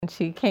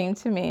She came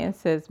to me and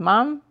says,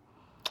 "Mom,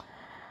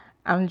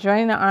 I'm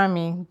joining the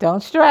Army.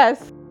 Don't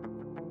stress."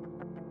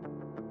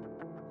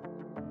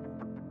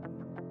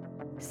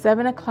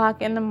 7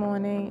 o'clock in the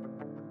morning,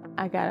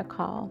 I got a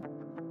call.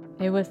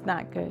 It was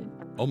not good.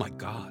 Oh my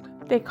God.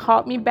 They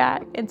called me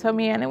back and told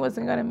me Anna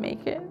wasn't going to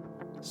make it.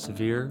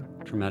 Severe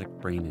traumatic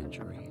brain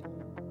injury.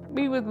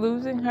 We were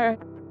losing her.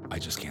 I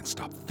just can't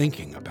stop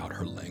thinking about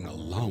her laying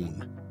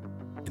alone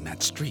in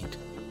that street.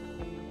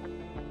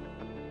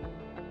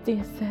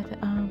 They said,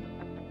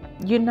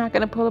 "You're not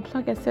going to pull the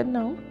plug?" I said,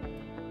 "No."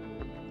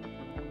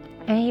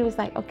 And he was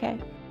like, "Okay."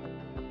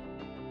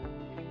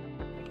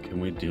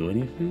 Can we do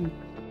anything?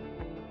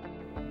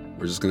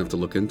 We're just gonna have to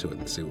look into it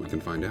and see what we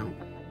can find out.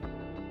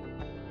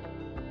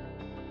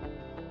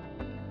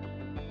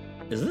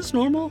 Is this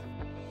normal?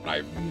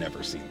 I've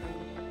never seen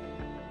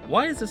that.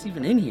 Why is this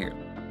even in here?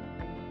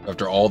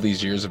 After all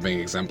these years of being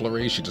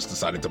exemplary, she just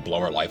decided to blow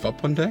her life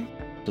up one day?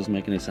 Doesn't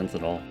make any sense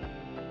at all.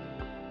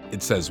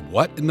 It says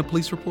what in the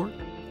police report?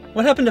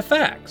 What happened to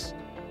facts?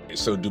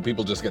 So do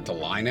people just get to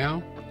lie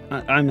now?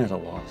 I'm at a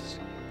loss.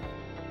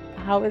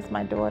 How is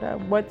my daughter?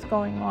 What's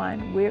going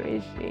on? Where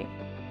is she?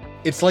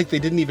 It's like they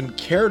didn't even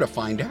care to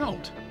find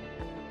out.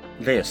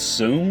 They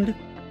assumed?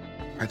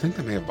 I think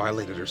they may have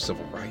violated her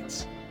civil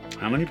rights.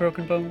 How many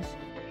broken bones?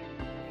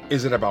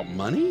 Is it about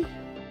money?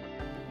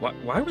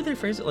 Why would they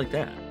phrase it like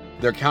that?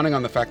 They're counting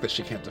on the fact that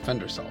she can't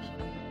defend herself.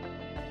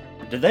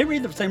 Did they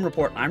read the same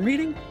report I'm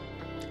reading?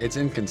 It's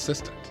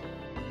inconsistent.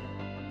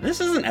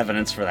 This isn't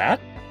evidence for that.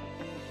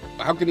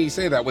 How can he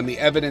say that when the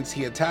evidence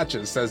he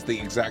attaches says the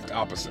exact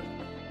opposite?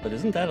 But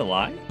isn't that a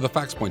lie? The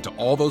facts point to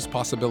all those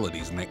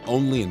possibilities and they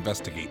only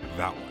investigate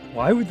that one.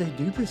 Why would they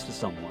do this to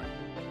someone?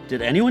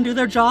 Did anyone do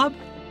their job?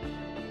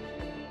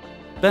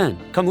 Ben,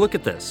 come look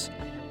at this.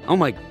 Oh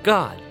my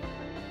God.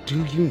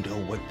 Do you know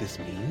what this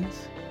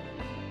means?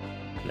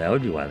 That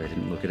would be why they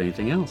didn't look at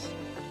anything else.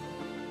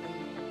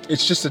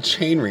 It's just a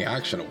chain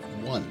reaction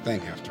of one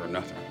thing after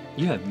another.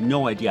 You have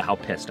no idea how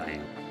pissed I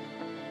am.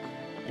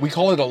 We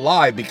call it a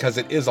lie because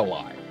it is a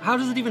lie. How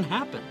does it even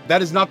happen?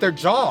 That is not their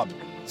job.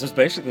 So it's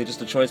basically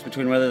just a choice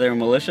between whether they're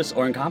malicious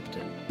or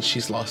incompetent.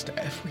 She's lost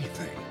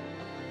everything.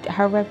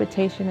 Her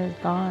reputation is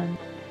gone.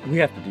 We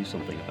have to do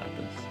something about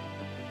this.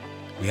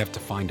 We have to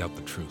find out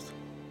the truth.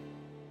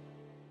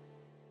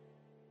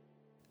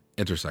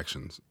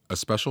 Intersections, a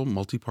special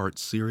multi-part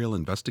serial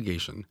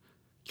investigation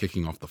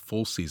kicking off the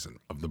full season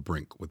of The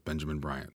Brink with Benjamin Bryant.